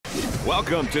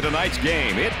Welcome to tonight's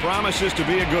game. It promises to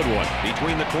be a good one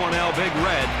between the Cornell Big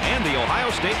Red and the Ohio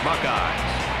State Buckeyes.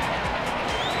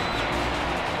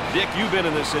 Dick, you've been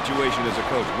in this situation as a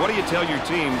coach. What do you tell your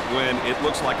team when it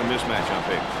looks like a mismatch on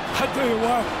paper? I tell you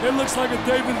what, it looks like a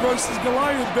David versus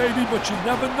Goliath, baby, but you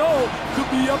never know.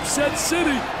 Could be upset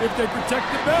city if they protect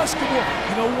the basketball.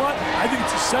 You know what? I think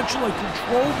it's essential they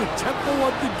control the tempo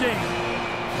of the game.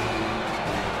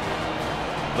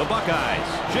 The Buckeyes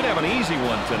should have an easy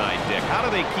one tonight, Dick. How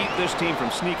do they keep this team from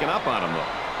sneaking up on them,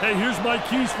 though? Hey, here's my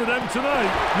keys for them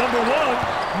tonight. Number one,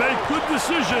 make good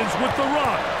decisions with the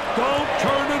rock. Don't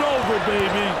turn it over,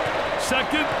 baby.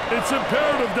 Second, it's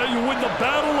imperative that you win the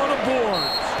battle on the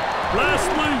boards.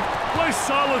 Lastly, play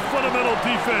solid fundamental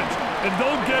defense and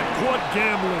don't get caught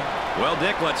gambling. Well,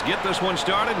 Dick, let's get this one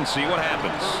started and see what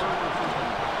happens.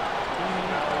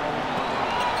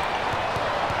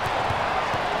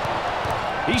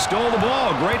 He stole the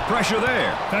ball. Great pressure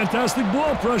there. Fantastic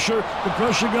ball pressure. The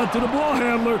pressure got to the ball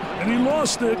handler, and he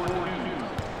lost it.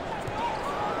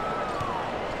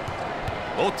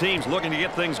 Both teams looking to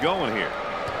get things going here.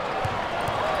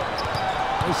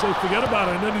 They say forget about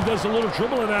it, and then he does a little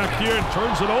dribbling act here and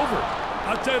turns it over.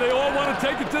 I tell you, they all want to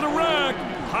take it to the rack.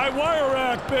 High wire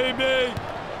rack, baby.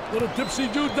 Little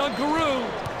tipsy-do dunkaroo.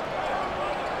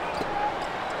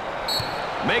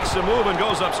 Makes the move and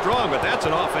goes up strong, but that's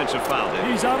an offensive foul.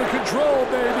 He's out of control,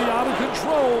 baby, out of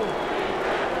control.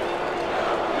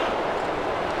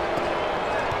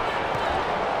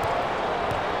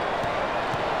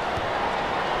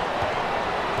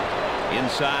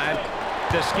 Inside,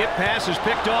 the skip pass is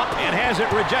picked off and has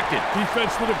it rejected.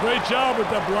 Defense did a great job with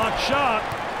that block shot.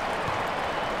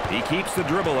 He keeps the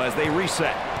dribble as they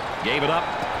reset. Gave it up.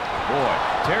 Boy,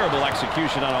 terrible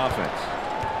execution on offense.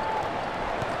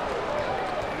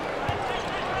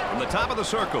 From the top of the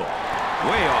circle,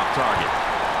 way off target.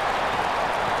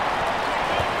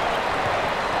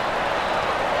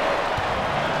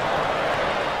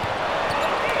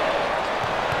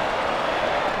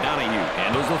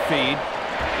 Handles the feed.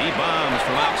 He bombs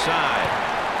from outside.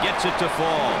 Gets it to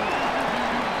fall.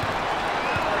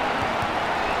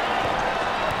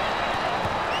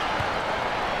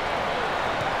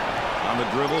 On the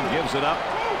dribble, gives it up.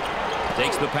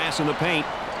 Takes the pass in the paint.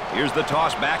 Here's the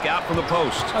toss back out from the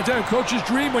post. I tell you, coach's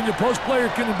dream when your post player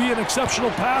can be an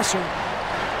exceptional passer.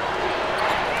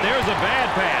 There's a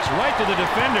bad pass right to the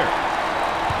defender.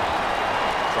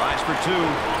 Tries for two.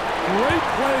 Great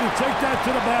play to take that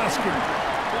to the basket.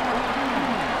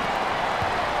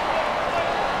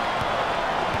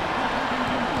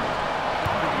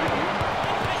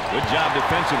 Good job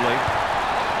defensively.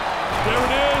 There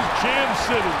it is, Jam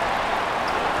City.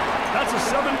 That's a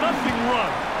 7-0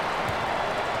 run.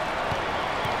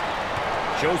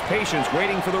 Shows patience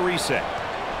waiting for the reset.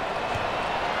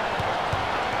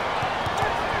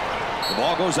 The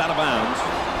ball goes out of bounds.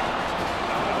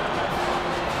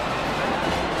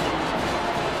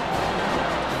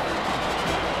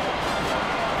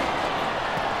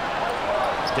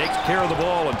 Takes care of the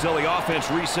ball until the offense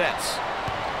resets.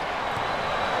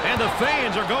 And the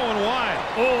fans are going wild.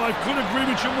 Oh, I couldn't agree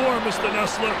with you more, Mr.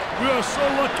 Nessler. We are so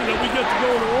lucky that we get to go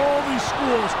to all these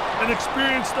schools and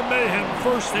experience the mayhem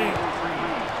firsthand.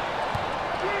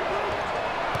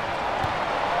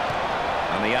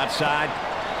 On the outside,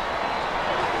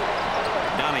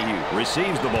 Donahue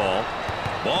receives the ball.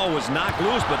 Ball was knocked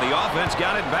loose, but the offense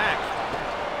got it back.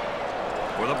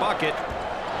 For the bucket,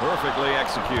 perfectly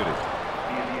executed.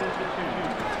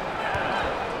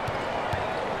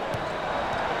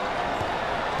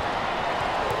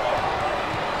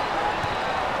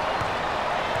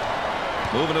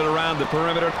 Moving it around the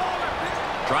perimeter.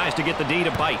 Tries to get the D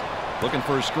to bite. Looking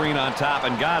for a screen on top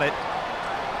and got it.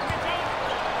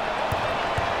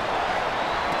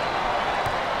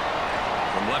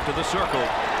 From left of the circle.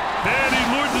 And he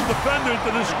lured the defender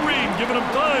to the screen, giving him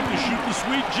time to shoot the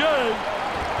sweet J.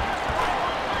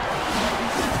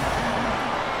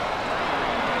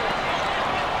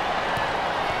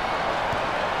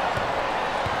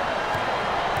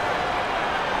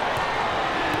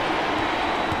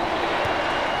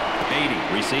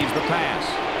 Receives the pass.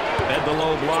 Fed the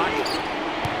low block.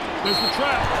 There's the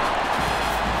trap.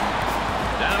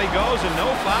 Down he goes, and no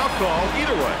foul call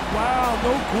either way. Wow,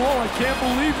 no call. I can't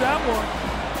believe that one.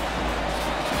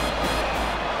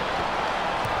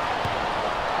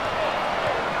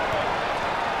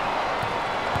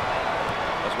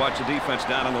 Let's watch the defense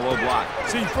down on the low block.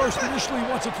 See, first initially he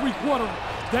wants a three-quarter.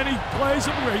 Then he plays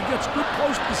him where he gets good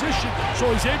post position,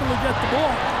 so he's able to get the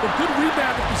ball. A good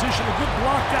rebounding position, a good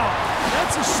block out.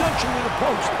 That's essential in the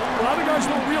post. A lot of guys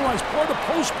don't realize part of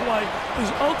post play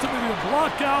is ultimately to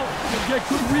block out and get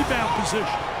good rebound position.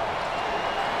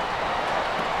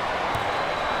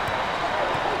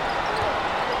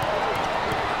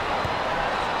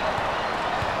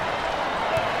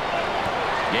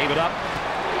 Gave it up.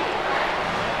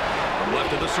 From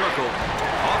left of the circle.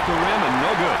 Off the rim and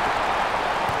no good.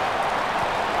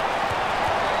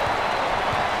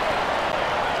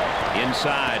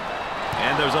 Inside.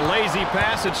 And there's a lazy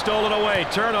pass. It's stolen away.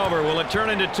 Turnover. Will it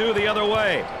turn into two the other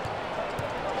way?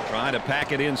 Trying to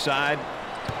pack it inside.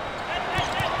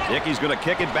 Dickey's going to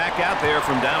kick it back out there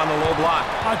from down on the low block.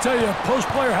 I tell you, a post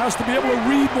player has to be able to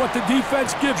read what the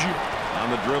defense gives you.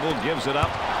 On the dribble, gives it up.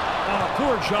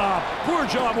 Poor job. Poor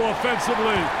job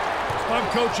offensively. I'm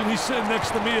coaching. He's sitting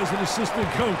next to me as an assistant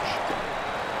coach.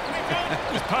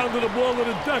 Just pounding the ball to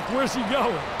the deck. Where's he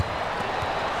going?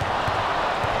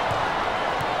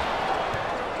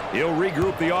 He'll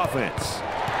regroup the offense.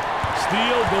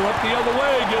 Steal, go up the other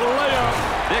way, get a layup.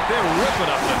 Dick, they're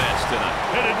ripping up the nets tonight.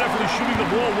 Yeah, they're definitely shooting the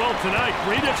ball well tonight.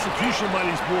 Great execution by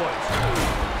these boys.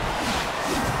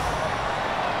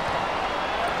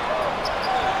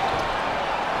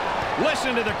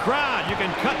 Listen to the crowd. You can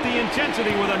cut the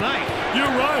intensity with a knife.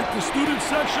 You're right. The student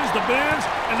sections, the bands,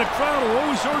 and the crowd are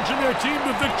always urging their team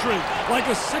to victory, like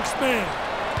a sixth man.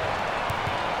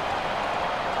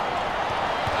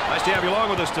 Nice to have you along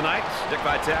with us tonight. Dick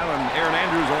Vitale and Aaron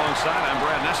Andrews alongside. I'm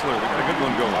Brad Nessler. We got a good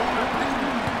one going.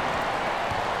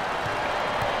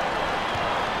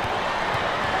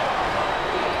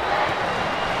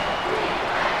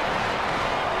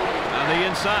 On the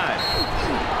inside.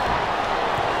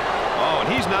 Oh,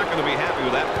 and he's not going to be happy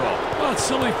with that call. Well, it's a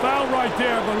silly foul right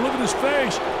there, but look at his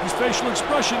face. His facial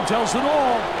expression tells it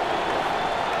all.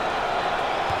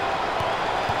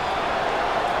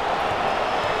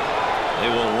 They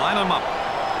will line him up.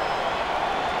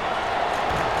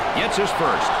 Gets his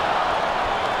first.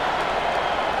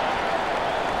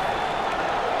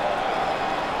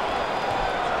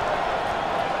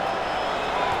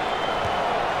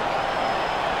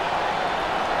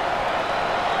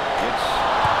 It's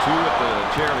two at the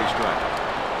charity stripe.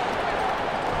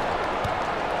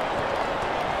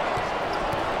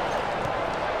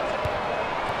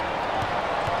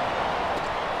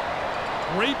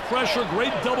 Great pressure,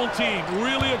 great double team,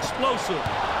 really explosive.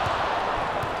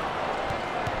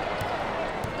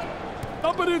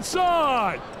 Up and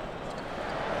inside.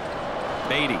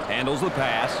 Beatty handles the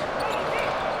pass.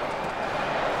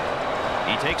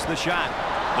 He takes the shot.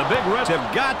 The Big Reds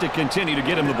have got to continue to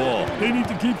get him the ball. They need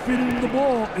to keep feeding him the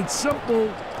ball. It's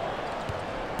simple.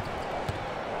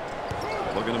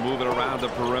 Looking to move it around the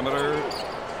perimeter.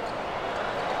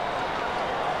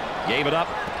 Gave it up.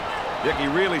 Dickey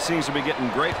really seems to be getting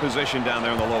great position down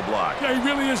there in the low block. Yeah, he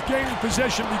really is gaining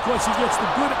possession because he gets the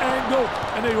good angle,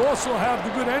 and they also have the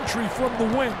good entry from the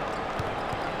wing.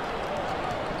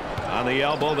 On the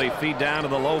elbow, they feed down to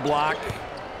the low block.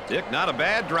 Dick, not a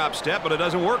bad drop step, but it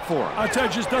doesn't work for him. I tell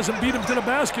you, just doesn't beat him to the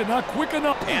basket, not quick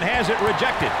enough. And has it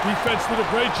rejected. Defense did a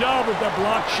great job with that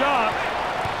block shot.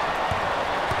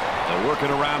 They're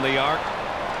working around the arc.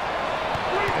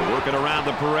 They're working around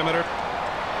the perimeter.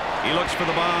 He looks for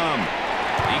the bomb.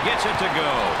 He gets it to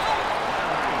go.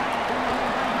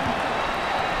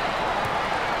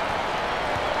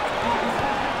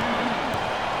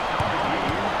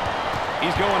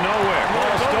 He's going nowhere.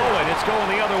 Ball stolen. It's going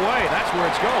the other way. That's where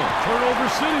it's going. Turnover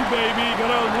city, baby. You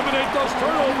gotta eliminate those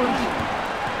turnovers.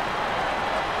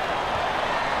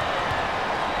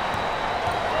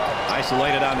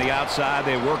 Isolated on the outside.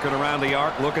 They're working around the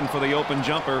arc, looking for the open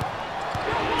jumper.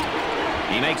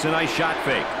 He makes a nice shot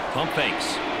fake. Pump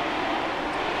fakes.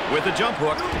 With the jump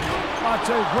hook. I'll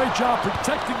tell you, great job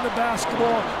protecting the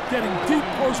basketball, getting deep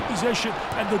post position,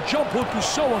 and the jump hook is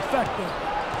so effective.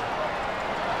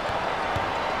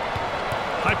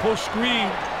 High post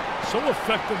screen. So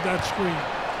effective, that screen.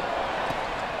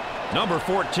 Number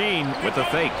 14 with the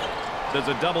fake. There's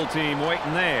a double team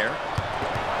waiting there.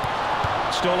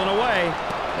 Stolen away.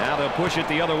 Now they'll push it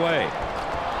the other way.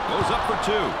 Goes up for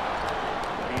two.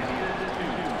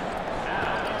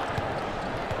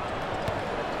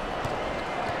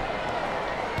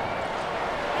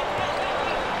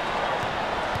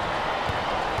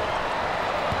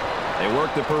 They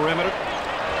work the perimeter.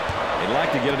 They'd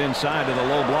like to get it inside to the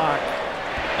low block.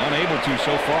 Unable to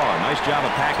so far. Nice job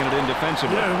of packing it in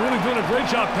defensively. Yeah, really doing a great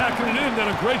job packing it in. Done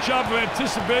a great job of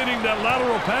anticipating that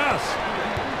lateral pass.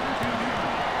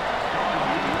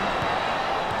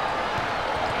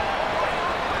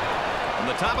 From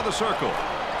the top of the circle,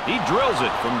 he drills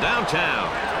it from downtown.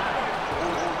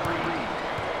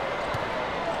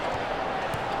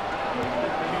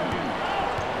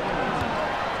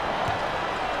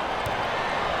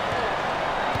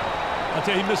 I'll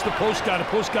tell you, he missed the post guy. The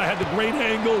post guy had the great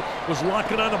angle, was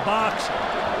locking on the box.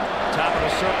 Top of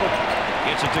the circle,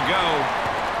 gets it to go.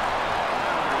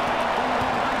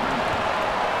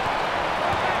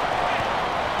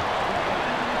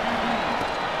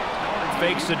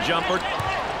 fakes a jumper.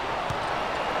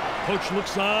 Coach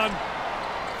looks on,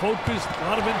 focused, a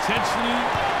lot of intensity,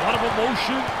 a lot of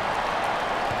emotion.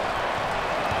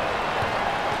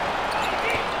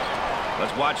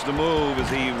 Let's watch the move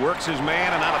as he works his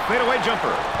man and out a fadeaway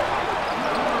jumper.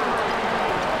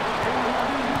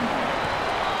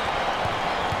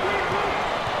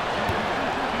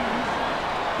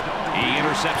 He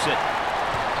intercepts it.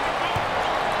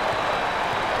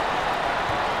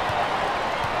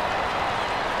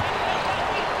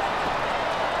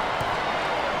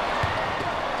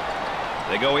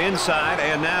 They go inside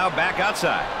and now back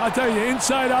outside. I tell you,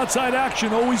 inside-outside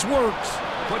action always works.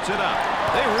 Puts it up.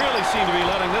 They really seem to be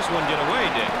letting this one get away,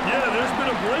 Dick. Yeah, there's been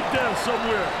a breakdown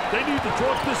somewhere. They need to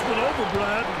talk this one over,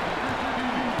 Brad.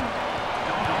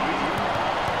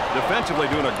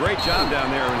 Defensively doing a great job down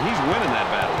there, and he's winning that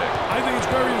battle there. I think it's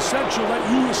very essential that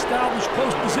you establish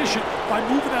close position by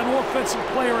moving that offensive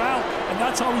player out, and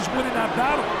that's how he's winning that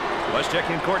battle. Let's check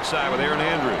in courtside with Aaron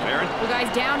Andrews. Aaron? Well,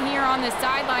 guys, down here on the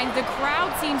sidelines, the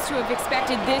crowd seems to have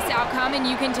expected this outcome, and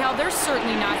you can tell they're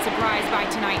certainly not surprised by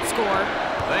tonight's score.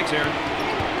 Thanks, Aaron.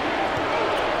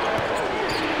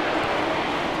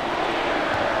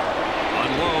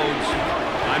 Unloads.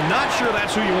 I'm not sure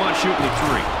that's who you want shooting the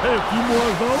three. Hey, a few more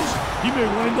of those, he may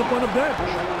wind up on a bench.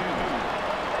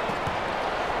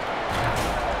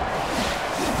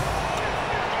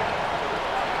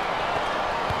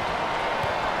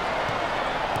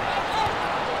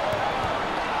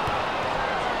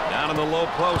 In the low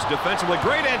post defensively.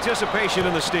 Great anticipation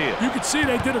in the steal. You can see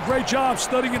they did a great job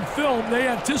studying film. They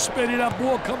anticipated that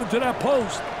ball coming to that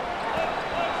post.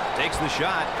 Takes the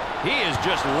shot. He is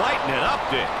just lighting it up,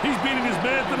 Dick. He's beating his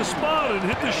man to the spot and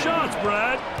hit the shots,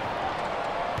 Brad.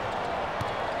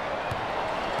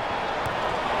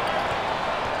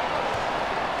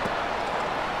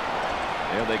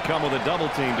 There they come with a double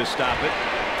team to stop it.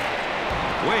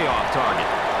 Way off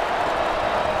target.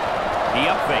 He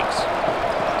up fakes.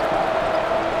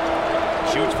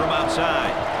 Shoots from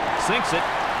outside. Sinks it.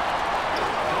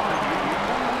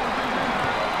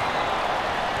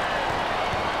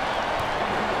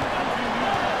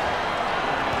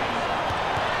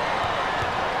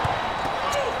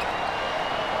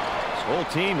 This whole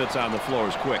team that's on the floor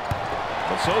is quick.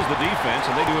 But so's the defense,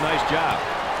 and they do a nice job.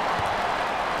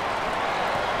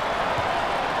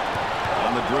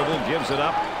 On the dribble, gives it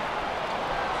up.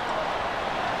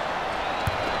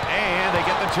 And they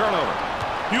get the turnover.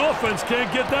 The offense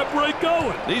can't get that break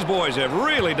going. These boys have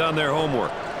really done their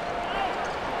homework.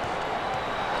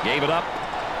 Gave it up.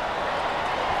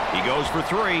 He goes for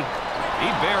three. He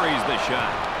buries the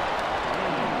shot.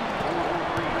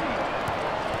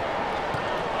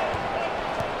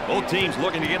 Both teams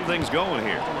looking to get things going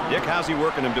here. Dick, how's he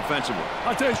working them defensively?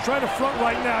 I'll tell you, he's trying to front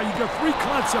right now. You've got three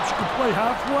concepts. You can play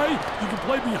halfway, you can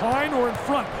play behind, or in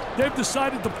front. They've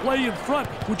decided to play in front,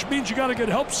 which means you got to get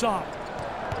help side.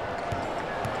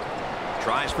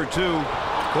 Tries for two.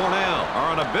 Cornell are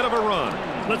on a bit of a run.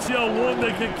 Let's see how long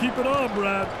they can keep it on,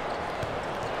 Brad.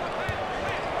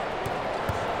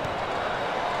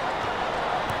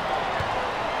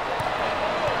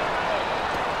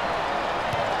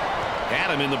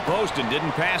 Had him in the post and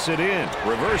didn't pass it in.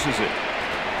 Reverses it.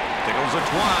 Tickles the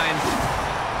twine.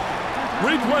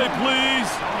 Replay, please.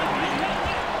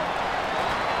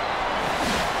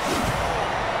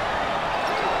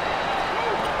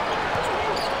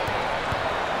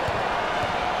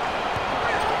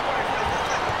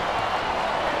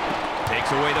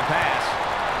 Away the pass.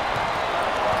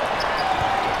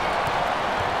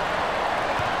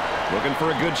 Looking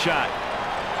for a good shot.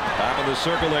 Top of the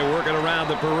circle, they work it around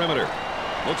the perimeter.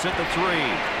 Looks at the three.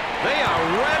 They are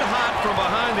red hot from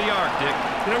behind the arc, Dick.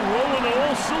 They're rolling on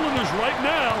all cylinders right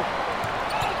now.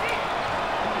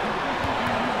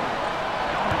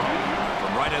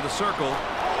 From right of the circle,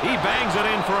 he bangs it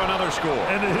in for another score.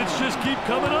 And the hits just keep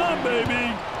coming on,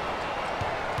 baby.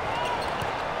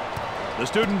 The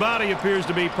student body appears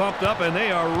to be pumped up, and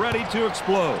they are ready to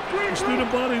explode. The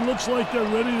student body looks like they're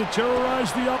ready to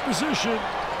terrorize the opposition.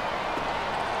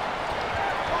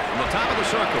 From the top of the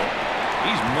circle,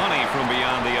 he's money from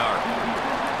beyond the arc.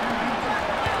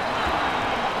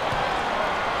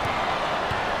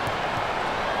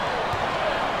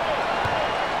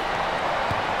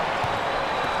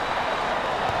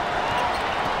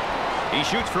 He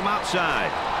shoots from outside.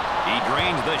 He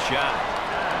drains the shot.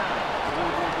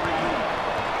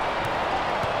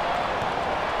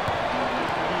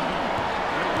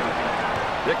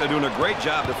 Dick, they're doing a great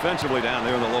job defensively down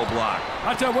there in the low block.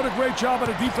 I tell you, what a great job by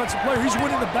the defensive player. He's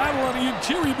winning the battle on the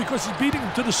interior because he's beating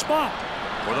him to the spot.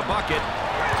 For the bucket.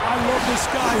 I love this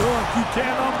guy, Hook. You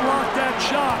can't unblock that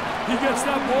shot. He gets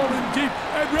that ball in deep.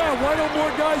 Hey, Brad, why don't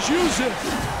more guys use it?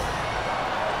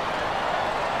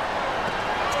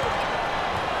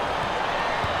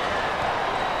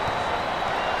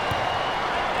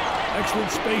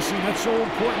 Excellent spacing. That's so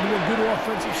important to a good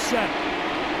offensive set.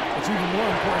 It's even more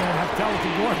important to have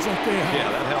talented guards like they have.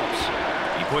 Yeah, that helps.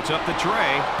 He puts up the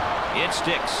tray. It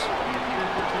sticks.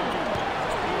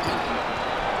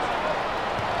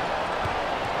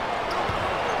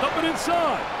 Up and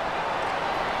inside.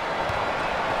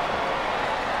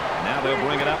 Now they'll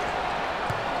bring it up.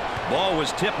 Ball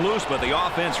was tipped loose, but the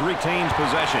offense retains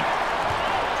possession.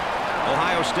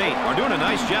 Ohio State are doing a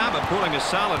nice job of pulling a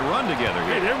solid run together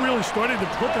here. Hey, they're really starting to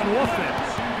click on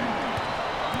offense.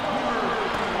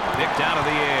 Picked out of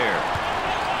the air.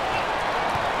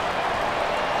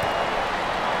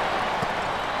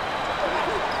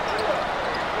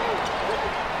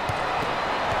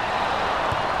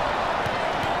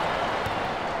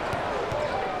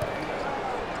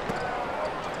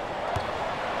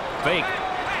 Fake.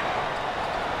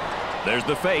 There's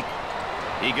the fake.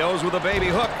 He goes with a baby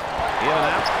hook. In and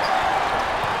out.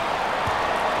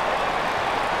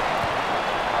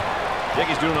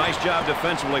 Dickey's doing a nice job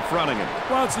defensively fronting him.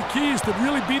 Well, it's the key is to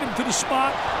really beat him to the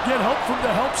spot, get help from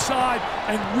the help side,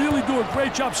 and really do a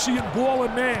great job seeing ball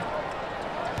and man.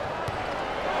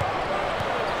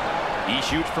 He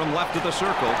shoots from left of the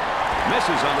circle.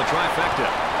 Misses on the trifecta.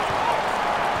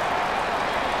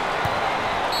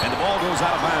 And the ball goes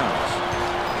out of bounds.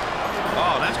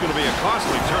 Oh, that's going to be a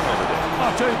costly turnover there.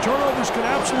 I'll tell you, turnovers can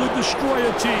absolutely destroy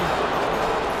a team.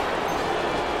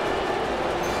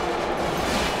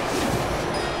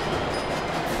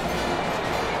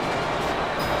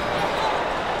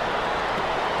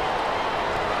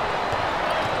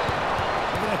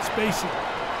 Look at that spacing.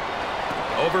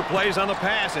 Overplays on the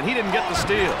pass, and he didn't get the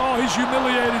steal. Oh, he's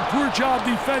humiliated. Poor job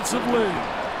defensively.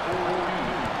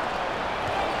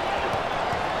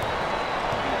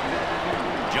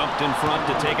 Jumped in front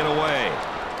to take it away.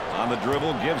 On the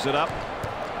dribble, gives it up.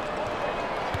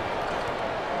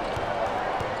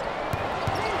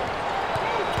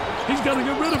 He's got to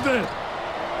get rid of it.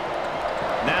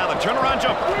 Now the turnaround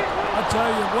jumper. I tell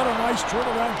you, what a nice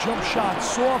turnaround jump shot.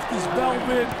 Soft as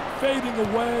velvet, fading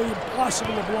away,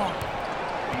 impossible to block.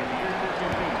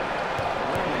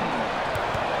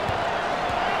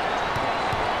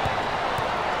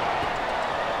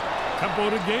 Tempo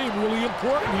of the game really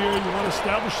important here. You want to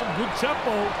establish some good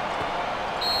tempo.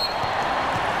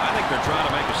 I think they're trying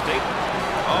to make a statement.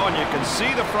 Oh, and you can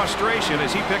see the frustration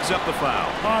as he picks up the foul.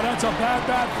 Oh, that's a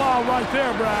bad foul right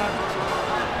there, Brad.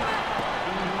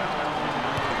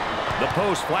 The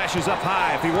post flashes up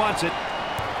high if he wants it.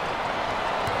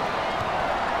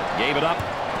 Gave it up.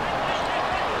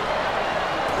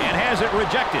 And has it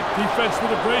rejected. Defense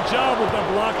did a great job with that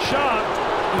block shot.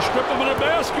 They stripped him of the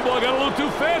basketball. Got a little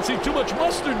too fancy. Too much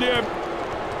mustard there.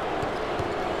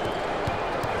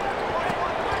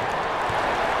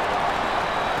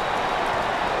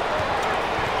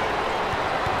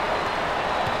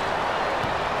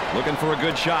 Looking for a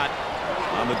good shot.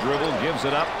 On the dribble, gives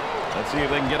it up. Let's see if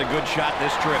they can get a good shot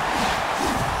this trip.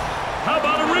 How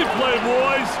about a replay,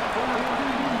 boys?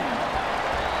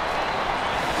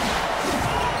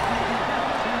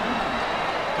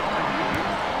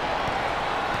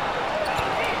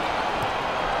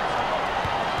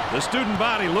 The student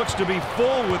body looks to be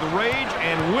full with rage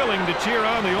and willing to cheer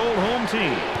on the old home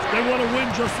team. They want to win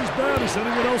just as bad as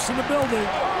anyone else in the building.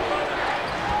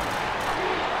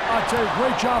 I tell you,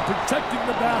 great job protecting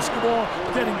the basketball,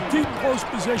 getting deep post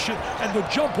position, and the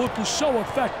jump hook is so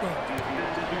effective.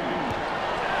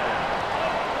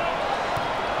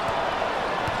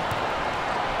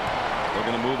 We're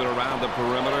going to move it around the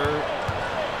perimeter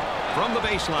from the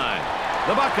baseline.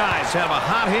 The Buckeyes have a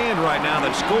hot hand right now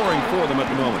that's scoring for them at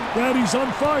the moment. Daddy's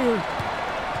on fire.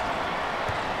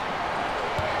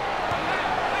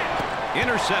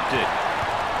 Intercepted.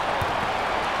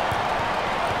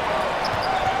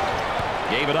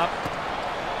 Gave it up.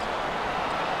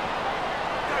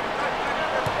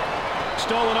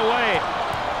 Stolen away.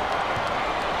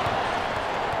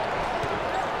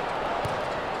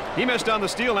 He missed on the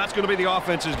steal. That's going to be the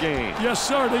offense's gain. Yes,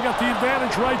 sir. They got the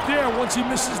advantage right there once he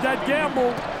misses that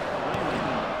gamble.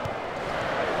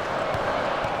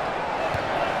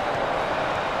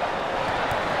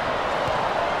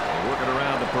 Working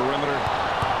around the perimeter.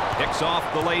 Picks off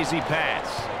the lazy pass.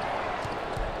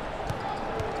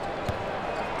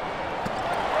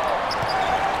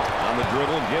 On the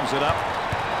dribble, gives it up.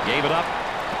 Gave it up.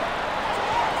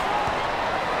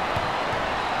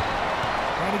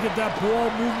 Trying to get that ball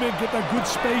movement, get that good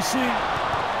spacing.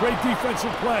 Great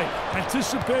defensive play.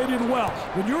 Anticipated well.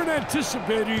 When you're an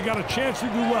anticipator, you got a chance to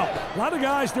do well. A lot of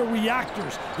guys, they're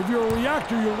reactors. If you're a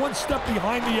reactor, you're one step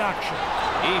behind the action.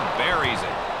 He buries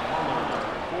it.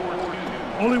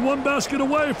 Only one basket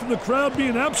away from the crowd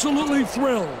being absolutely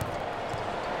thrilled.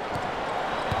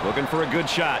 Looking for a good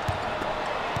shot.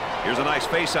 Here's a nice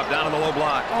face-up down in the low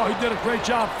block. Oh, he did a great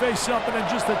job face-up and then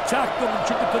just attacked them and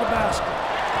took it to the basket.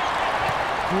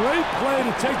 Great play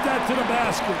to take that to the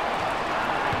basket.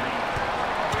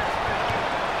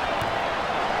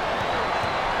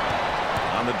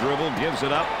 On the dribble, gives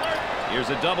it up. Here's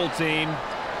a double team.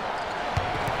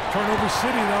 Turnover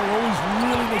city, that'll always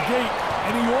really negate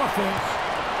any offense.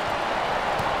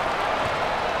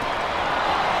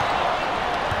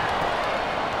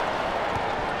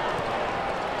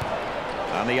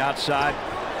 On the outside.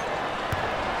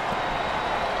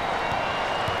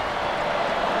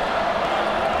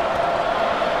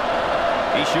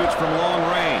 He shoots from long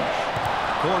range.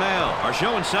 Cornell are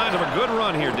showing signs of a good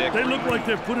run here, Dick. They look like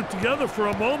they've put it together for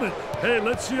a moment. Hey,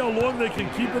 let's see how long they can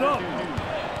keep it up.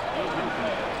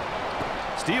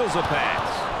 Steals a pass.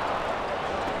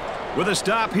 With a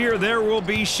stop here, there will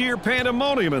be sheer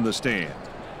pandemonium in the stand.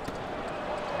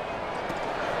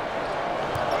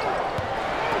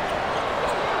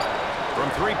 From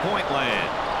three-point land.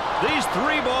 These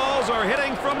three balls are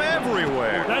hitting from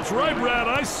everywhere. That's right, Brad.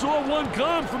 I saw one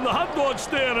come from the hot dog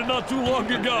stand not too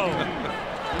long ago.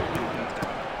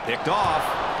 Picked off.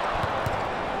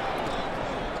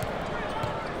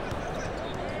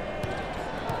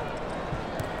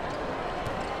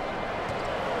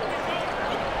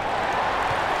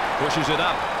 Pushes it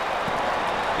up.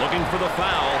 Looking for the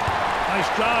foul. Nice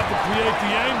job to create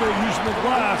the angle using the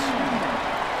glass.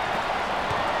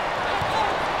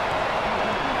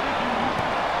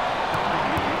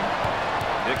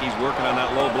 He's working on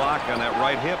that low block on that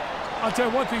right hip. I'll tell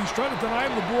you one thing, he's trying to deny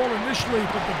him the ball initially,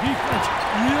 but the defense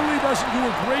really doesn't do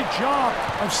a great job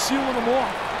of sealing him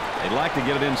off. They'd like to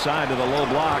get it inside to the low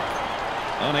block.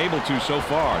 Unable to so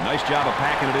far. Nice job of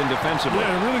packing it in defensively.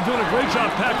 Yeah, they're really doing a great job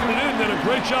packing it in, and a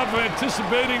great job of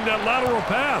anticipating that lateral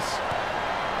pass.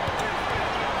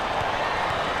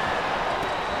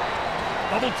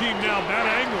 Double team now, bad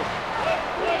angle.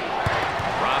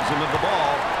 Robs him of the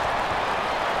ball.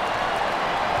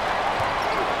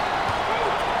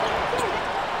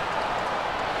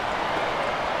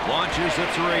 Launches a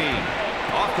three.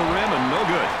 Off the rim and no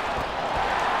good.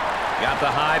 Got the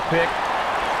high pick.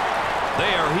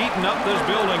 They are heating up this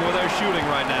building with their shooting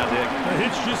right now, Dick. The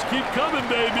hits just keep coming,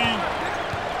 baby.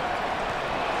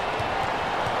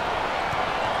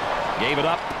 Gave it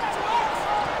up.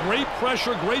 Great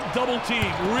pressure, great double team.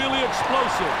 Really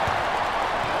explosive.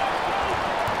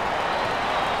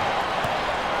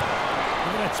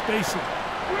 Look at that spacing.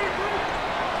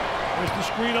 There's the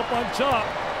screen up on top.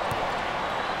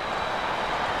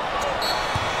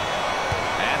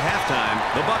 Halftime,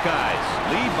 the Buckeyes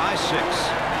lead by 6.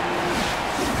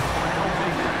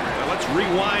 Now let's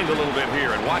rewind a little bit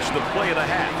here and watch the play of the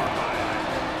half.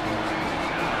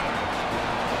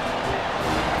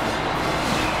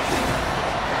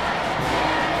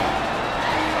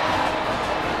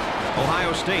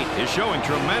 Ohio State is showing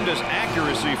tremendous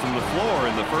accuracy from the floor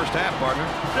in the first half, partner.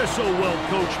 They're so well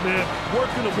coached, man.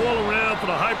 Working the ball around for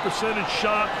the high percentage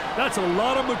shot. That's a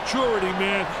lot of maturity,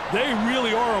 man. They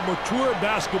really are a mature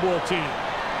basketball team.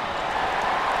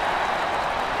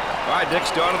 All right, Dick,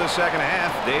 start of the second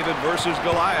half. David versus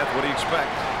Goliath. What do you expect?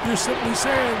 You're simply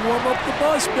saying, warm up the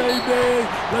bus, baby.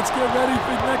 Let's get ready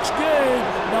for the next game.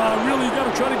 Nah, really, you got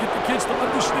to try to get the kids to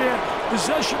understand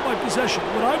possession by possession.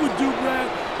 What I would do, Brad,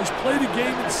 is play the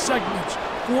game in segments,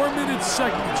 4-minute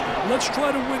segments. Let's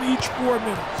try to win each 4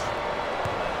 minutes.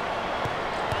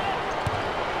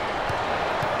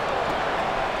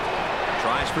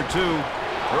 Tries for two.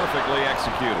 Perfectly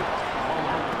executed.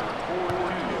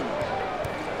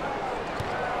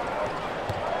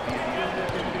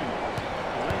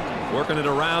 Working it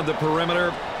around the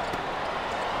perimeter.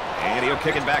 And he'll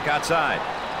kick it back outside.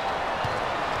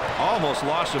 Almost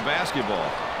lost the basketball.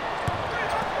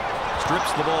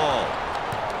 Strips the ball.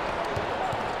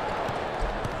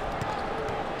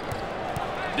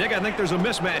 Dick, I think there's a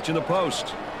mismatch in the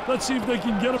post. Let's see if they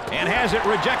can get it. And has it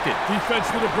rejected. Defense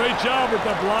did a great job with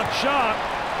that blocked shot.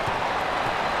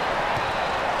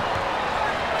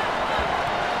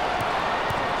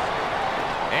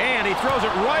 And he throws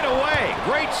it right away.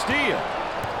 Great steal.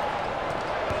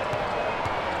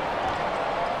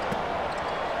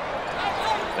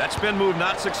 That spin move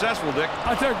not successful, Dick.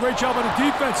 I think a great job on the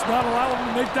defense, not allowing him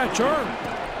to make that turn.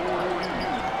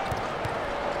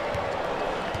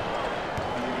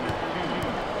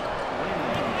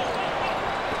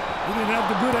 He didn't didn't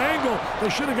have the good angle. They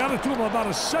should have got it to him about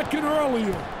a second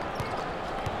earlier.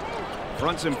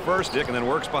 Fronts him first, Dick, and then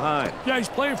works behind. Yeah, he's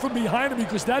playing from behind him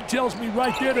because that tells me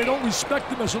right there they don't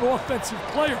respect him as an offensive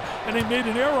player. And they made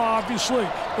an error, obviously,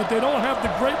 but they don't have the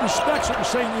great respect. So they're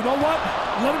saying, you know what?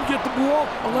 Let him get the ball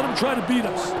and let him try to beat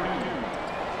us.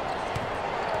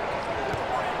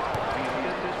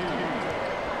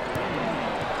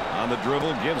 On the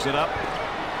dribble, gives it up.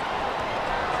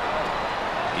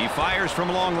 He fires from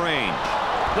long range.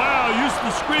 Wow, used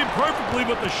the screen perfectly,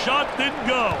 but the shot didn't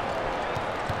go.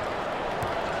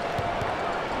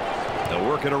 They'll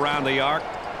work it around the arc.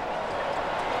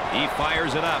 He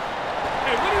fires it up.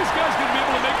 Hey, when are these guys going to be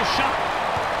able to make a shot?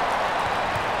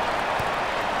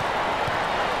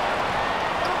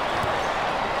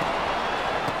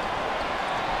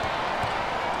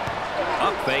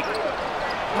 Up fake.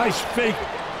 Nice fake.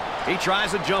 He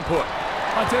tries a jump hook.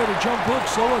 I tell you, the jump hook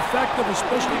so effective,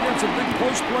 especially against a big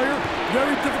post player.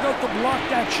 Very difficult to block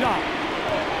that shot.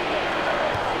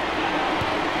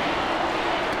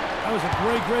 That was a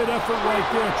great effort right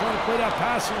there, trying to play that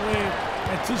passing lane,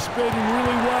 anticipating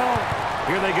really well.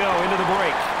 Here they go into the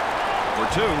break for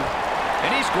two,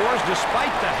 and he scores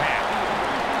despite the half.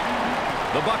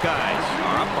 The Buckeyes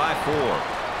are up by 4.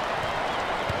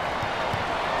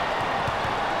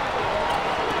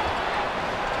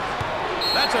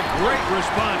 That's a great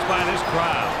response by this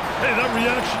crowd. Hey, that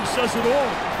reaction says it all.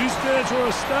 These fans are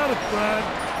ecstatic, Brad.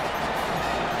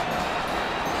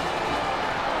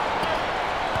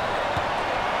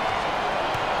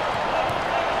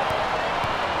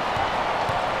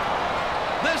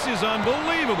 This is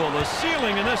unbelievable. The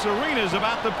ceiling in this arena is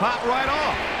about to pop right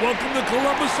off. Welcome to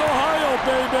Columbus, Ohio,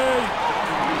 baby.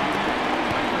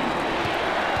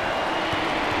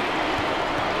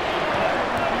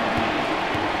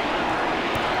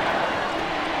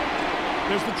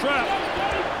 There's the trap.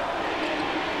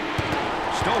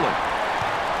 Stolen.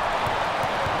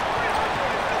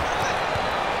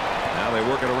 Now they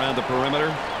work it around the perimeter.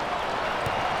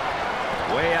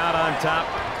 Way out on top,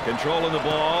 controlling the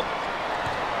ball.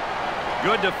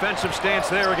 Good defensive stance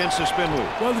there against the spin move.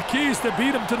 Well, the key is to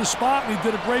beat him to the spot, and he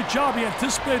did a great job. He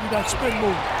anticipated that spin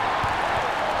move.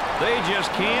 They just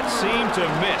can't seem to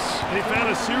miss. They found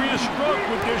a serious stroke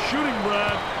with their shooting,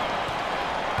 Brad.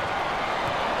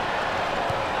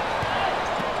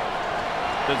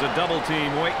 There's a double team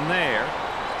waiting there.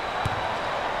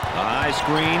 A high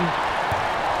screen.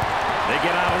 They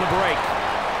get out on the break.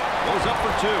 Goes up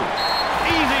for 2.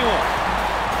 Easy one.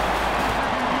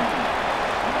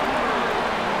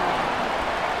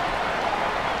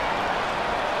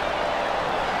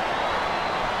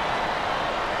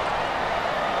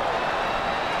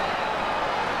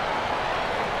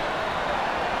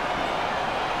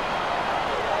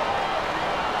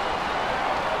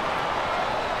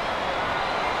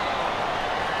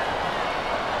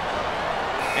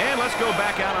 And let's go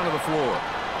back out onto the floor.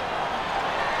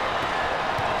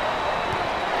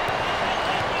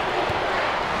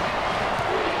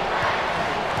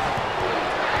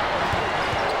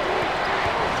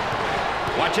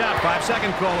 Watch out,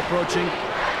 5-second call approaching.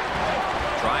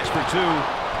 Tries for 2.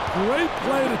 Great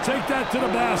play to take that to the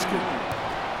basket.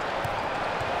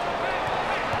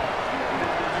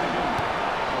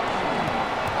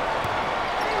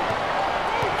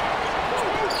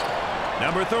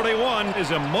 Number 31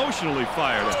 is emotionally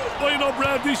fired up. Well, you know,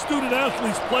 Brad, these student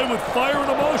athletes play with fire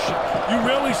and emotion. You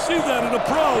rarely see that in the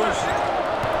pros.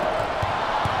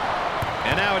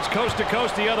 And now it's coast to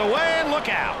coast the other way, and look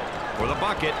out for the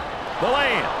bucket. The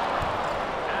lay-in.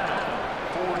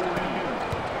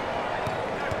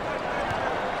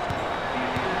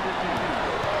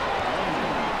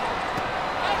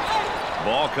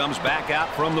 Ball comes back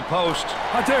out from the post.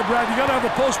 I tell you, Brad, you got to have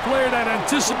a post player that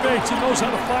anticipates and knows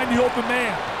how to find the open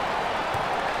man.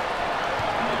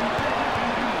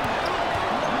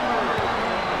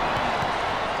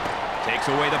 Takes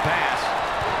away the pass.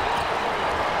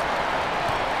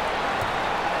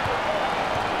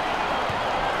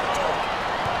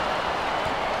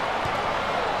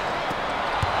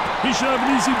 He should have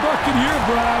an easy bucket here,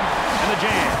 Brad. And the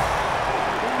jam.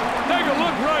 Take a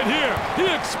look right here. He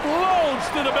explodes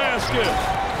to the basket.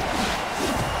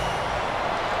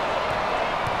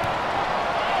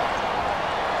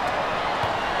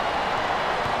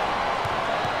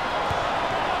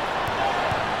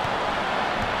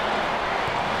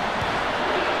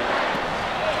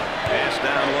 Pass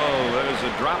down low. There's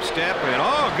a drop step, and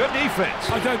oh, good defense.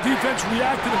 Like that defense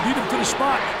reacted and beat him to the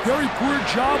spot. Very poor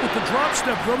job with the drop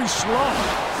step, very slow.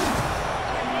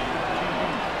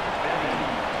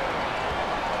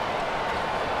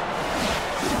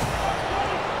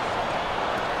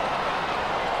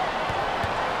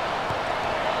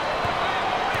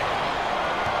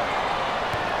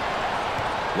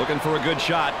 Looking for a good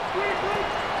shot.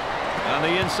 On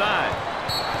the inside.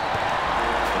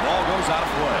 The ball goes out of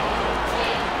play.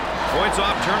 Points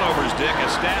off turnovers, Dick, a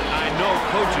stat I know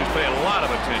coaches pay a lot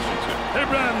of attention to. Hey,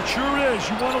 Brad, it sure is.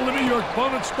 You want to limit your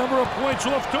opponent's number of points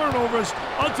off turnovers.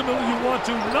 Ultimately, you want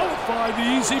to nullify the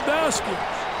easy baskets.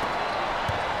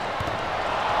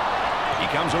 He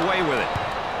comes away with it.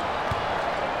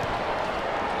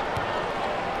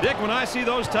 Dick, when I see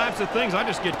those types of things, I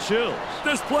just get chills.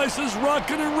 This place is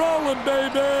rocking and rolling,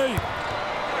 baby.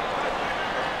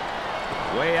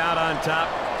 Way out on top,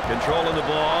 controlling the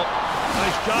ball.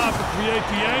 Nice job to create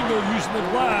the angle using the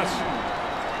glass.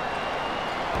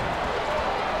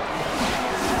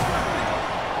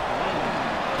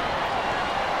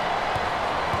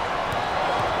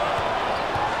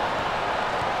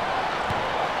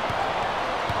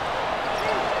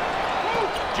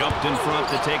 Jumped in front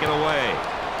to take it away.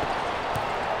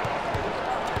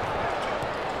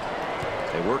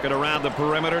 They work it around the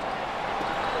perimeter.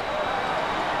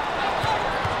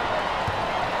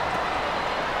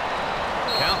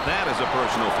 Count that as a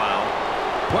personal foul.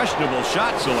 Questionable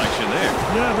shot selection there.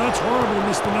 Yeah, that's horrible,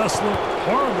 Mr. Nessler.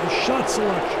 Horrible shot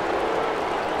selection.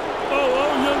 Oh,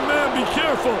 young man, be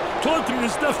careful. Taunting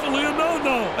is definitely a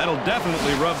no-no. That'll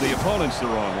definitely rub the opponents the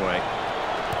wrong way.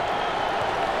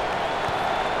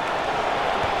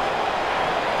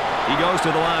 He goes to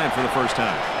the line for the first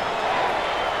time.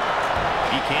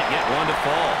 He can't get one to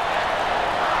fall.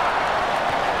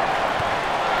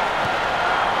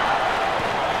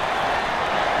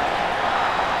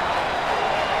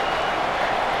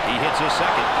 He hits his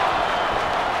second.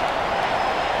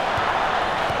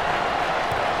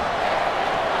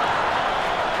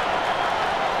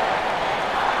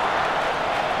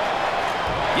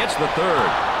 Gets the third.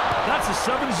 That's a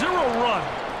 7-0 run.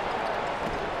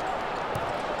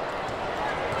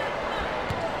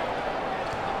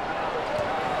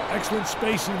 Excellent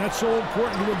spacing. That's so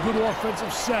important to a good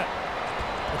offensive set.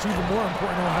 It's even more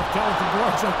important to have talented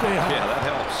guards like they have. Yeah, that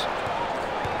helps.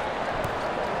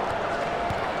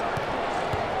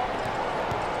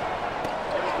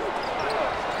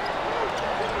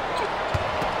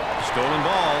 Stolen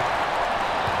ball.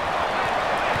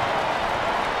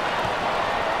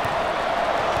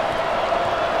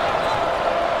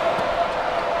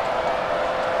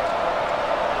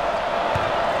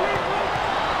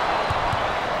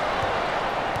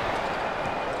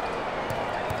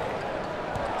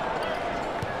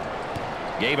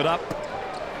 Gave it up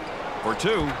for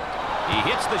two. He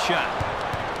hits the shot.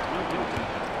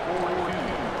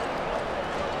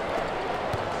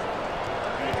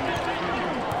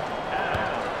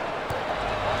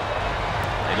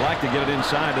 They'd like to get it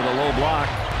inside to the low block.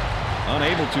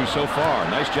 Unable to so far.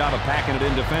 Nice job of packing it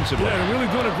in defensively. Yeah, they're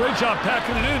really doing a great job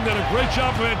packing it in. Did a great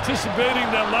job of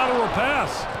anticipating that lateral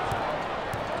pass.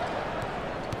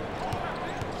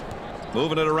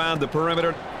 Moving it around the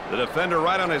perimeter. The defender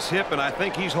right on his hip, and I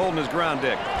think he's holding his ground,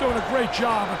 Dick. Doing a great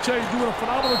job. I tell you, doing a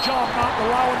phenomenal job not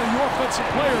allowing the offensive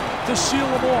player to seal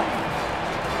them off.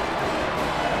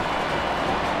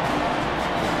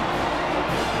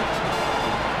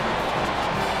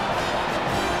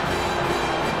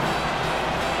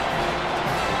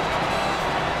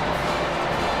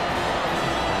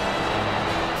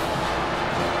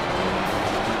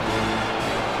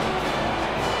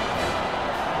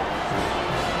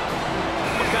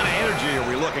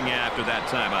 After that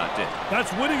timeout, Dick.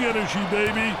 That's winning energy,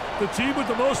 baby. The team with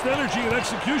the most energy and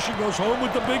execution goes home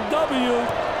with the big W.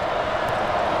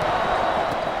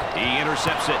 He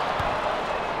intercepts it.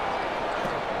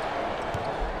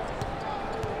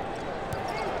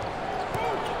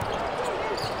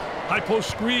 High post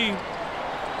screen.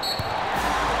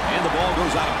 And the ball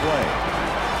goes out of play.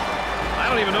 I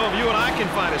don't even know if you and I can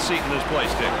find a seat in this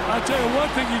place, Dick. I'll tell you one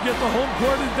thing, you get the home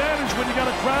court advantage when you got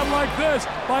a crowd like this.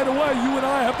 By the way, you and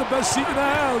I have the best seat in the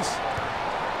house.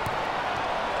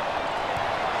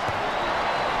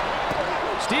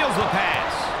 Steals the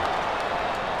pass.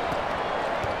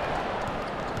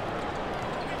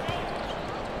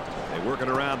 They work it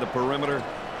around the perimeter.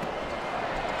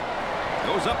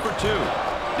 Goes up for two.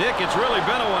 Dick, it's really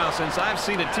been a while since I've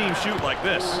seen a team shoot like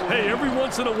this. Hey, every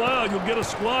once in a while you'll get a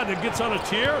squad that gets on a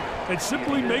tear and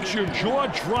simply makes your jaw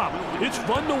drop. It's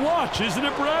fun to watch, isn't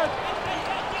it, Brad?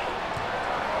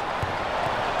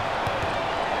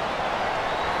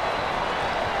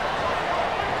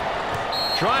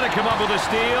 Trying to come up with a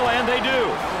steal, and they do.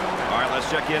 All right,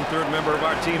 let's check in third member of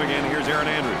our team again. Here's Aaron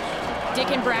Andrews. Dick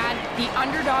and Brad, the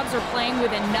underdogs are playing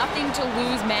with a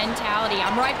nothing-to-lose mentality.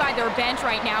 I'm right by their bench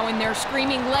right now, and they're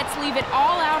screaming, let's leave it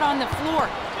all out on the floor.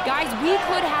 Guys, we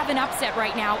could have an upset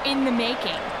right now in the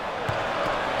making.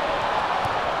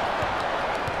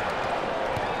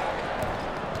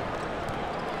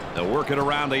 They'll work it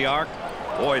around the arc.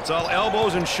 Boy, it's all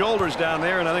elbows and shoulders down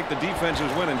there, and I think the defense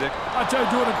is winning, Dick. I tell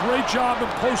you, doing a great job in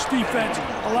post defense.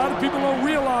 A lot of people don't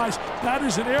realize that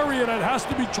is an area that has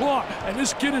to be taught, and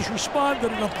this kid has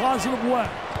responded in a positive way.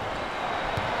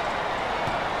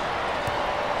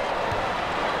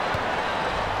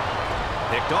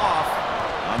 Picked off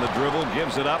on the dribble,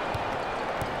 gives it up.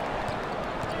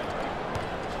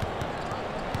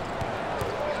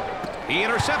 He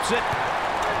intercepts it.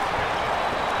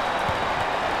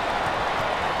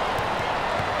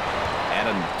 And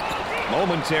a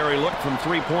momentary look from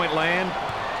three-point land.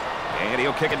 And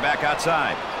he'll kick it back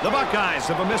outside. The Buckeyes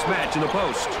have a mismatch in the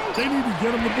post. They need to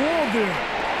get him the ball there.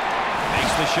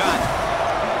 Makes the shot.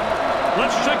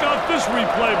 Let's check out this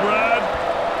replay, Brad.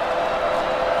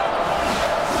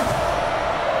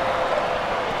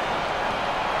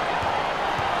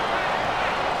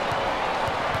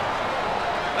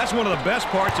 That's one of the best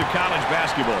parts of college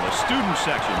basketball, the student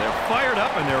section. They're fired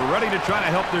up and they're ready to try to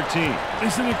help their team.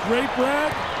 Isn't it great,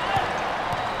 Brad?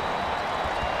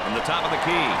 From the top of the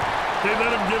key. They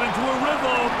let him get into a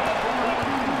rhythm.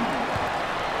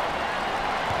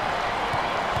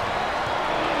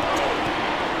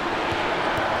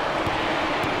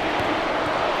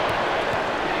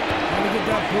 Got to get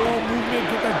that ball movement,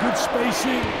 get that good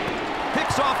spacing.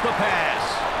 Picks off the pass.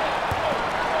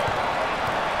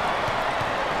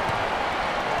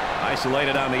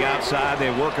 Isolated on the outside.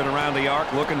 They're working around the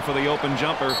arc, looking for the open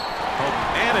jumper.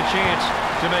 And a chance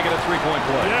to make it a three-point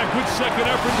play. Yeah, good second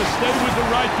effort to stay with it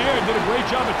right there. Did a great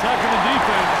job attacking the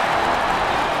defense.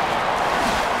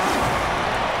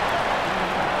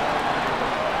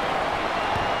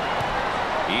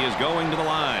 He is going to the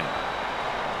line.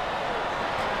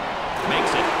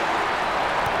 Makes it.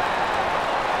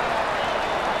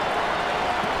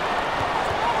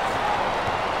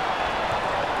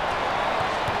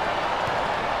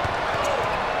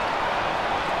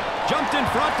 Jumped in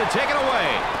front to take it away.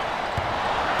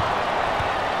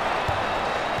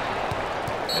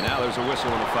 And now there's a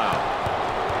whistle and a foul.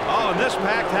 Oh, and this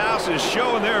packed house is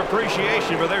showing their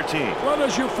appreciation for their team. Well,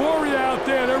 there's euphoria out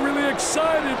there. They're really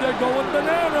excited. They're going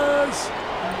bananas.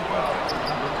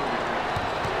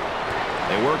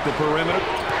 They work the perimeter.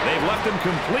 They've left him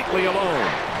completely alone.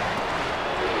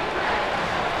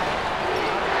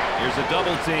 Here's a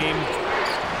double team.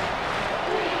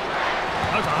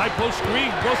 That's a high post screen.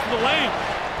 Goes to the lane.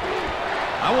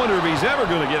 I wonder if he's ever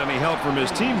going to get any help from his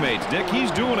teammates, Dick.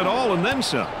 He's doing it all and then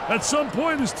some. At some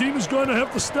point, his team is going to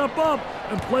have to step up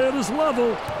and play at his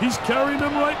level. He's carrying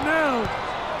them right now.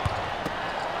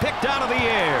 Picked out of the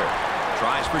air.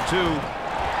 Tries for two.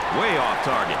 Way off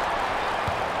target.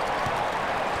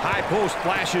 High post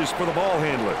flashes for the ball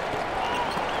handler.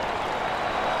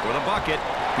 For the bucket,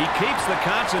 he keeps the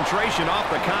concentration off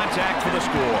the contact for the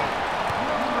score.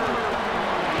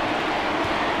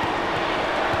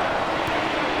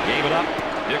 Gave it up.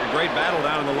 Dick, a great battle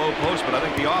down in the low post, but I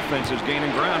think the offense is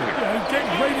gaining ground here. Yeah, he's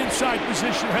getting great inside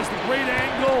position. Has the great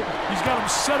angle. He's got him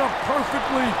set up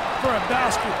perfectly for a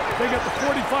basket. They got the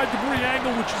 45-degree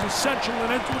angle, which is essential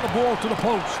in entering the ball to the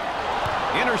post.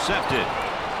 Intercepted.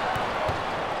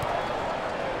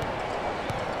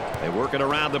 They work it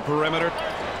around the perimeter.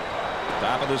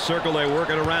 Top of the circle, they work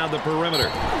it around the perimeter.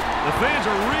 The fans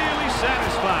are really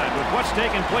satisfied with what's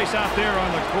taking place out there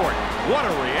on the court. What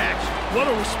a reaction. What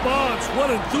a response.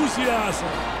 What enthusiasm.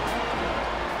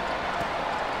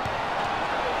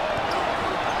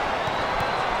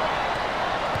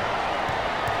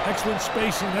 Excellent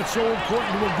spacing. That's so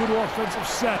important to a good offensive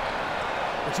set.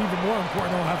 It's even more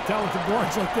important to have talented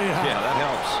guards like they have. Yeah, that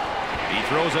helps. He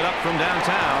throws it up from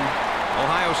downtown.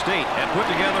 Ohio State had put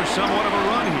together somewhat of a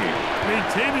run here.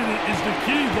 Maintaining it is the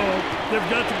key, though. They've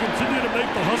got to continue to make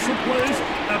the hustle plays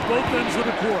at both ends of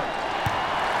the court.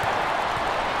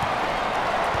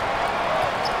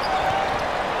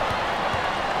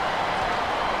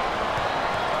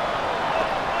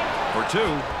 For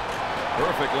two,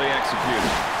 perfectly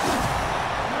executed.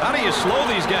 How do you slow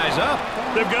these guys up?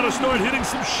 They've got to start hitting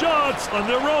some shots on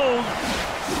their own.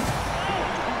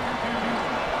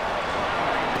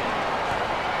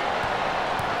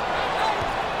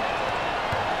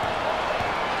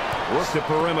 Work the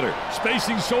perimeter.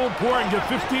 Spacing so important. Get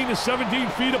 15 to 17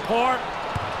 feet apart.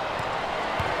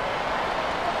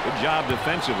 Good job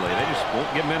defensively. They just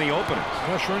won't give many openings.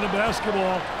 Pressure in the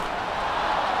basketball.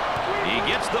 He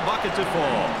gets the bucket to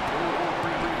fall.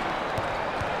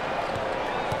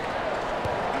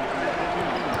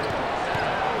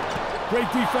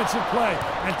 Great defensive play.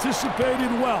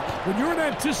 Anticipated well. When you're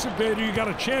an anticipator, you got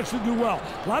a chance to do well.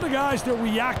 A lot of guys, they're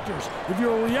reactors. If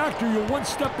you're a reactor, you're one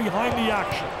step behind the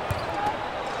action.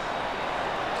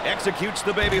 Executes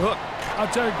the baby hook. I'll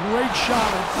tell you, great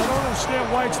shot. I don't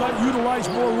understand why it's not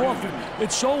utilized more often.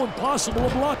 It's so impossible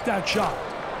to block that shot.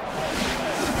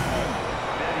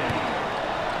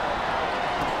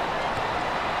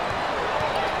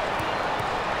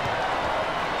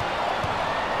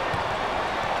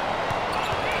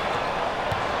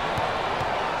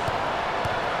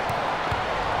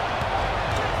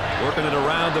 Working it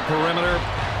around the perimeter.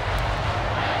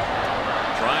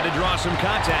 Trying to draw some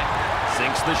contact.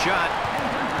 Sinks the shot.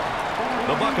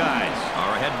 The Buckeyes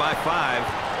are ahead by 5.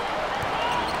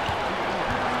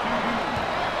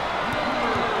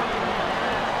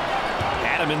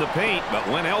 Had him in the paint, but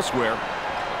went elsewhere.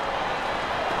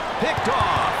 Picked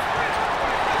off.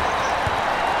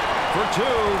 For 2.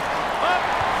 Up.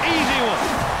 Easy one.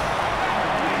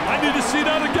 I need to see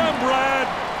that again, Brad.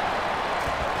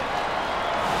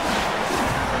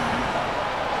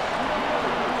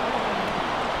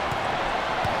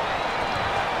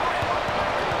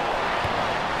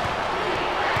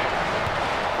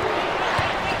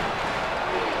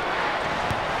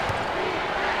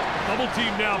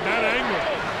 Team now, bad angle.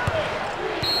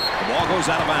 The ball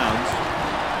goes out of bounds.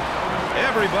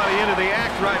 Everybody into the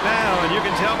act right now, and you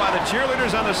can tell by the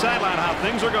cheerleaders on the sideline how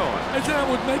things are going. Isn't that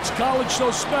what makes college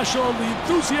so special? The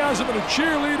enthusiasm of the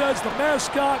cheerleaders, the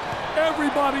mascot,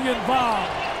 everybody involved.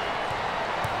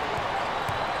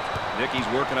 Dickey's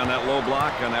working on that low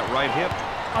block on that right hip.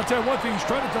 I'll tell you one thing, he's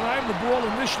trying to deny him the ball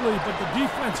initially, but the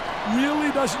defense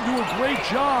really doesn't do a great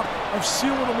job of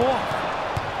sealing him off.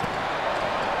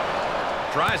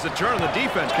 Tries to turn, and the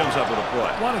defense comes up with a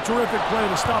play. What a terrific play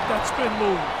to stop that spin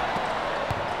move.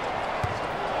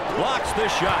 Blocks this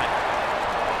shot.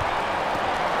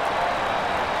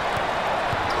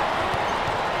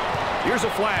 Here's a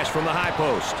flash from the high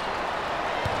post.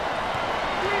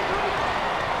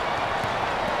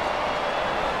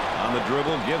 On the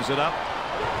dribble, gives it up.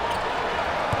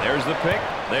 There's the pick.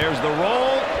 There's the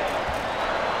roll.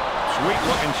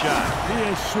 Sweet-looking shot. He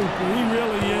is super. He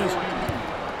really is.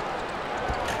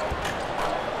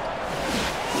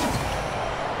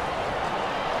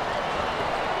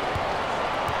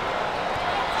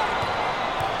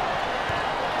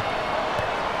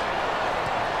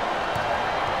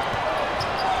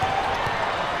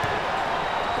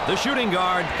 The shooting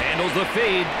guard handles the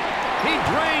feed. He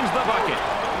drains the bucket.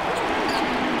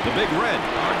 The Big Red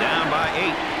are down by 8.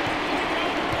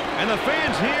 And the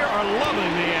fans here are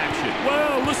loving the action.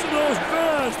 Well, listen to those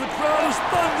fans. The crowd is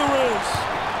thunderous.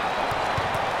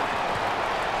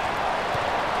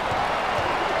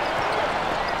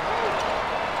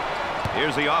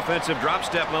 Here's the offensive drop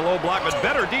step in the low block, but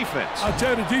better defense. I'll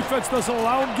tell you, the defense doesn't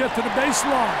allow him to get to the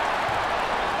baseline.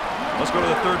 Let's go to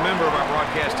the third member of our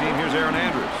broadcast team. Here's Aaron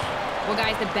Andrews. Well,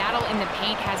 guys, the battle in the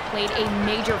paint has played a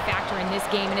major factor in this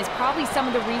game and is probably some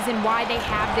of the reason why they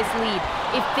have this lead.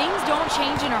 If things don't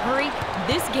change in a hurry,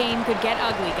 this game could get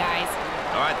ugly, guys.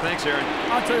 All right, thanks, Aaron.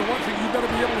 I'll tell you one thing, you better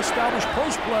be able to establish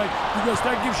post play because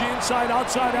that gives you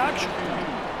inside-outside action.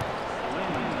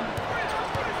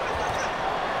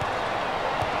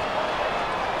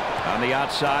 On the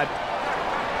outside.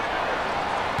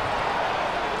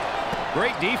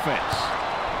 Great defense.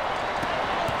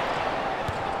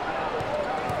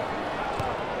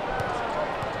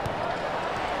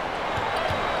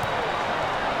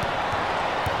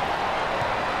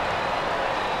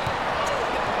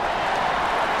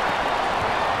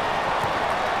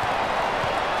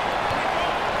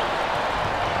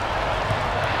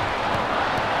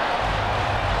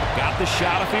 Got the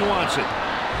shot if he wants it.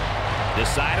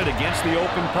 Decided against the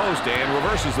open post and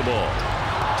reverses the ball.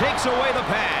 Takes away the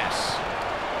pass.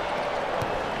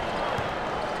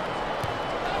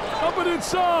 Up and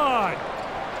inside.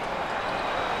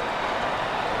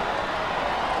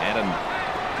 And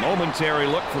a momentary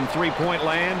look from three-point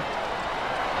land.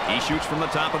 He shoots from the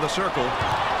top of the circle.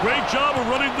 Great job of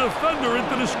running the defender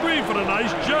into the screen for the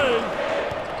nice J.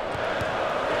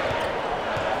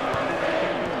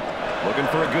 Looking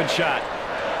for a good shot.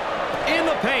 In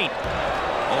the paint.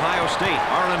 Ohio State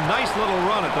are on a nice little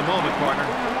run at the moment, partner.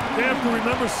 They have to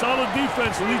remember solid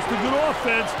defense leads to good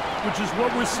offense, which is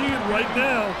what we're seeing right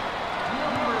now.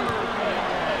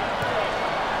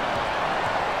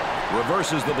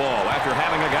 Reverses the ball after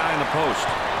having a guy in the post.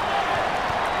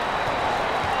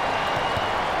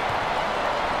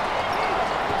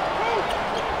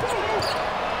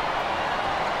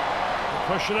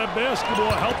 Pressure that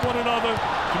basketball, help one another,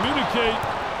 communicate.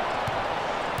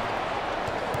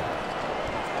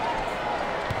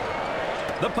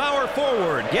 The power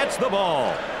forward gets the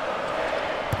ball.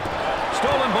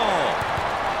 Stolen ball.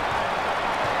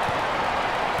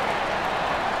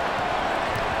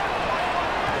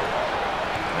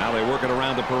 Now they work it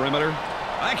around the perimeter.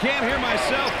 I can't hear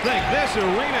myself think. This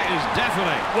arena is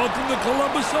deafening. Welcome to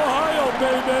Columbus, Ohio,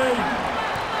 baby.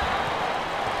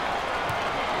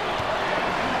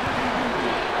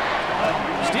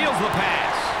 Steals the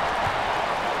pass.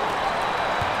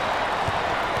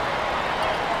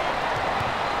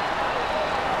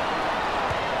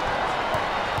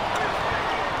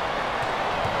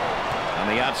 On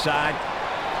the outside.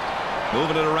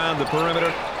 Moving it around the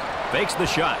perimeter. Fakes the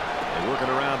shot. They work it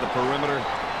around the perimeter.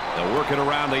 They'll work it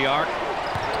around the arc.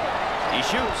 He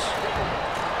shoots.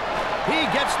 He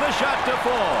gets the shot to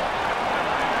fall.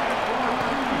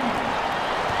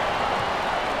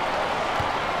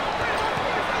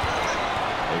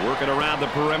 They work it around the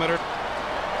perimeter.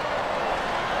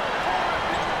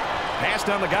 Passed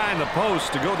on the guy in the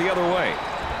post to go the other way.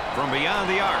 From beyond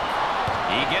the arc.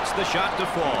 He gets the shot to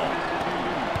fall.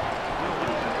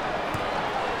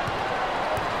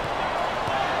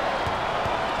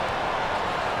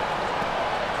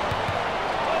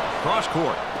 Cross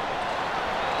court.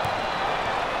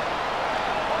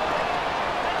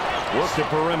 Work the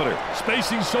perimeter.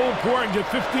 Spacing so important. Get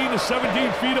 15 to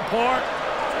 17 feet apart.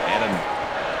 And a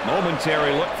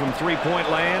momentary look from three-point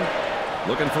land.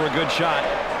 Looking for a good shot.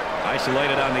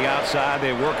 Isolated on the outside.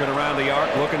 They work it around the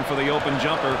arc. Looking for the open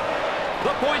jumper.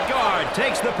 The point guard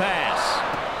takes the pass.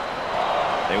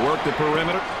 They work the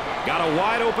perimeter. Got a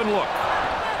wide open look.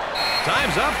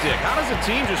 Time's up, Dick. How does a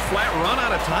team just flat run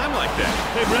out of time like that?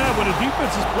 Hey, Brad, when a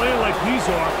defense is playing like these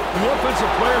are, the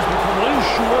offensive players become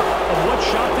unsure of what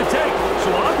shot to take. So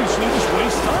obviously this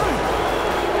wastes time.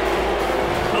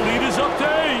 The lead is up to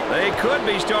 8. They could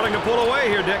be starting to pull away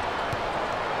here, Dick.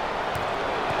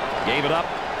 Gave it up.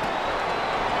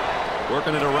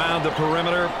 Working it around the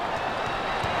perimeter.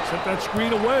 Set that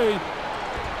screen away.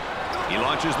 He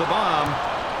launches the bomb.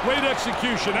 Great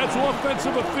execution. That's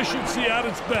offensive efficiency at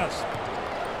its best.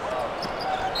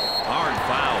 Hard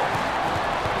foul.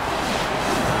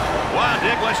 Wow,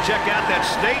 Dick, let's check out that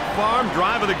State Farm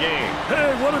drive of the game. Hey,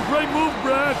 what a great move,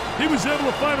 Brad. He was able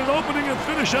to find an opening and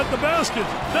finish at the basket.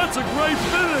 That's a great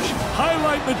finish.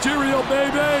 Highlight material,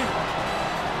 baby.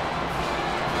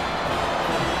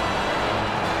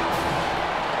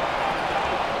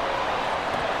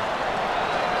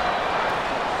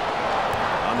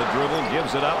 Dribble,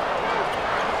 gives it up.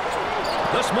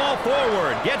 The small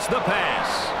forward gets the pass.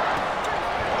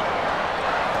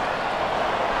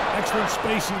 Excellent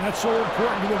spacing. That's so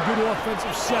important to a good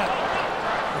offensive set.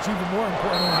 It's even more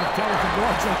important when you have talented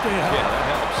guards like they have. Yeah, that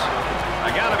helps.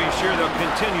 I got to be sure they'll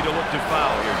continue to look to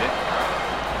foul here, Dick.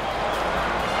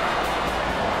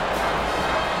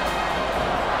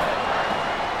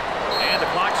 And the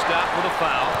clock stopped with a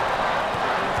foul.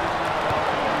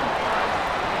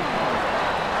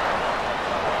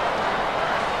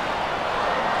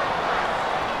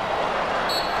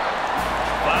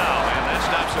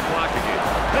 The clock again.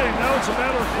 Hey, now it's a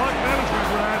matter of clock management,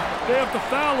 Brad. They have to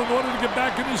foul in order to get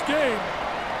back in this game.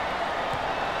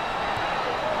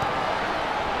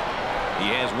 He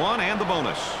has one and the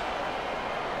bonus.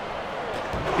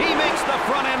 He makes the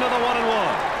front end of the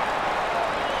 1-and-1.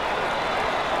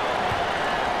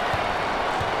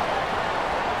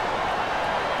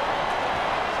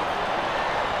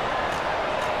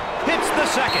 Hits the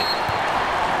second.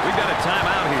 We've got a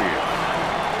timeout here.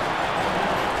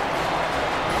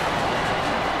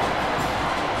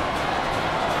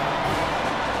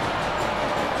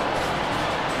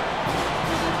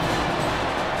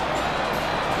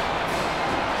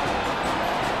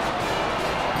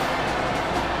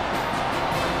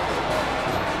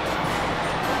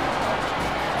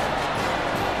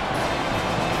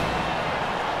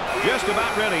 Just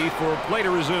about ready for play to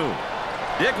resume.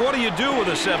 Dick, what do you do with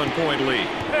a 7-point lead?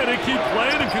 Hey, they keep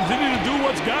playing and continue to do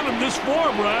what's got them this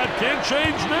far, Brad. Can't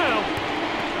change now.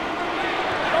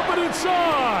 Up and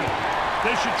inside.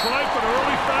 They should try for an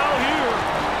early foul here.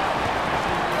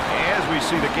 As we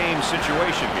see the game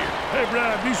situation here. Hey,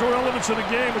 Brad, these are elements of the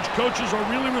game which coaches are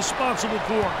really responsible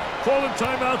for. Calling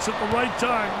timeouts at the right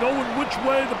time, knowing which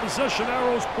way the possession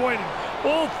arrow is pointing.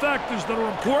 All factors that are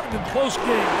important in close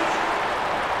games.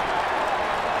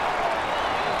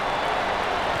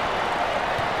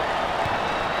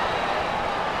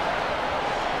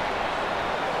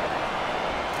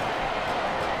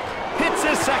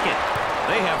 Second.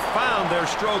 They have found their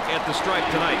stroke at the stripe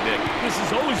tonight, Dick. This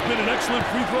has always been an excellent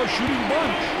free throw shooting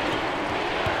bunch.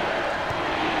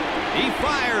 He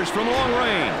fires from long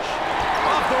range.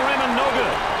 Off the rim and no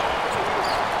good.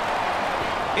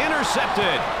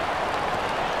 Intercepted.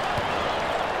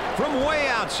 From way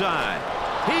outside.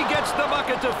 He gets the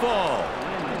bucket to fall.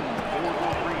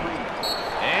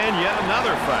 And yet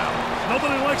another foul.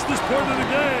 Nobody likes this part of the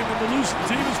game when the losing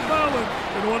team is fouling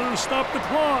in order to stop the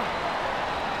clock.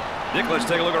 Dick, let's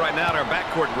take a look right now at our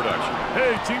backcourt production.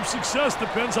 Hey, team success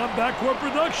depends on backcourt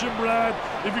production, Brad.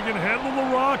 If you can handle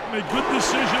the rock, make good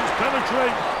decisions,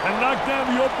 penetrate, and knock down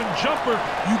the open jumper,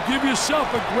 you give yourself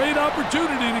a great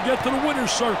opportunity to get to the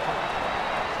winner's circle.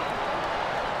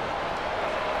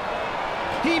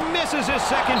 He misses his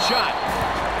second shot.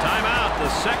 Timeout. The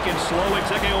second slowly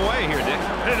ticking away here, Dick.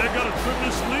 Hey, they got to trim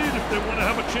this lead if they want to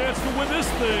have a chance to win this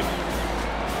thing.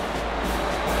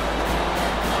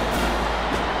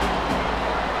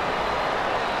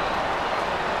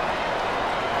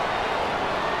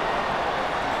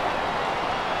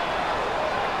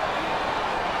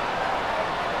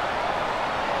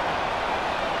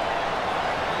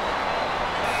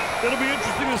 It'll be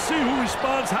interesting to see who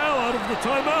responds how out of the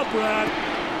timeout, Brad.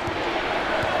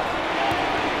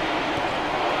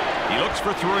 He looks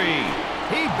for three.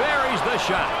 He buries the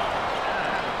shot.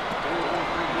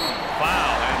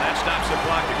 Foul, and that stops the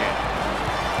clock again.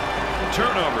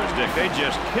 Turnovers, Dick, they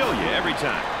just kill you every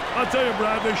time. I'll tell you,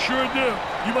 Brad, they sure do.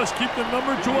 You must keep the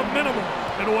number to a minimum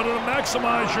in order to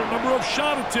maximize your number of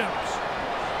shot attempts.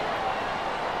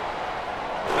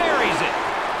 Buries it.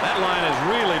 That line is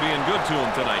really being good to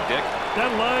him tonight, Dick.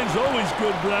 That line's always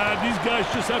good, Brad. These guys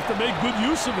just have to make good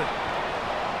use of it.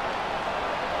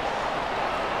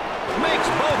 Makes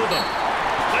both of them.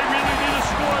 They really need a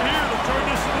score here to turn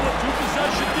this into a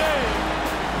two-possession game.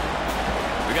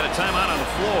 We got a timeout on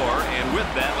the floor, and with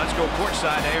that, let's go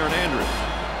courtside to Aaron Andrews.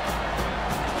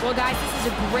 Well, guys, this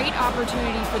is a great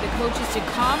opportunity for the coaches to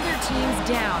calm their teams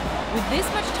down. With this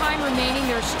much time remaining,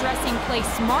 they're stressing play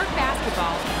smart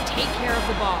basketball and take care of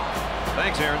the ball.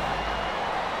 Thanks, Aaron.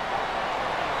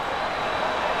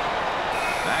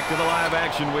 Back to the live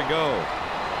action we go.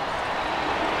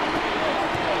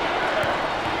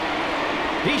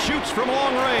 He shoots from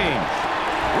long range.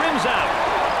 Rims out.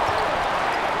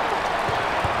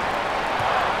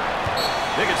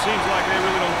 Dick, it seems like they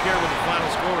really don't care what the final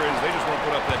score is. They just want to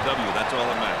put up that W. That's all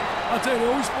that matters. I'll tell you, they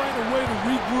always find a way to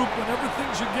regroup whenever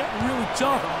things are getting really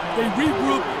tough. They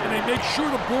regroup, and they make sure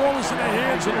the ball is in the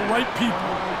hands of the right people.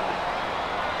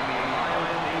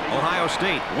 Ohio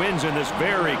State wins in this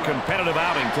very competitive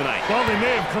outing tonight. Well, they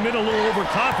may have come in a little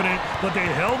overconfident, but they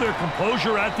held their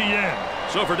composure at the end.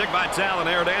 So for Dick Vitale and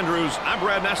Aaron Andrews, I'm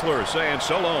Brad Nessler saying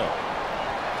so long.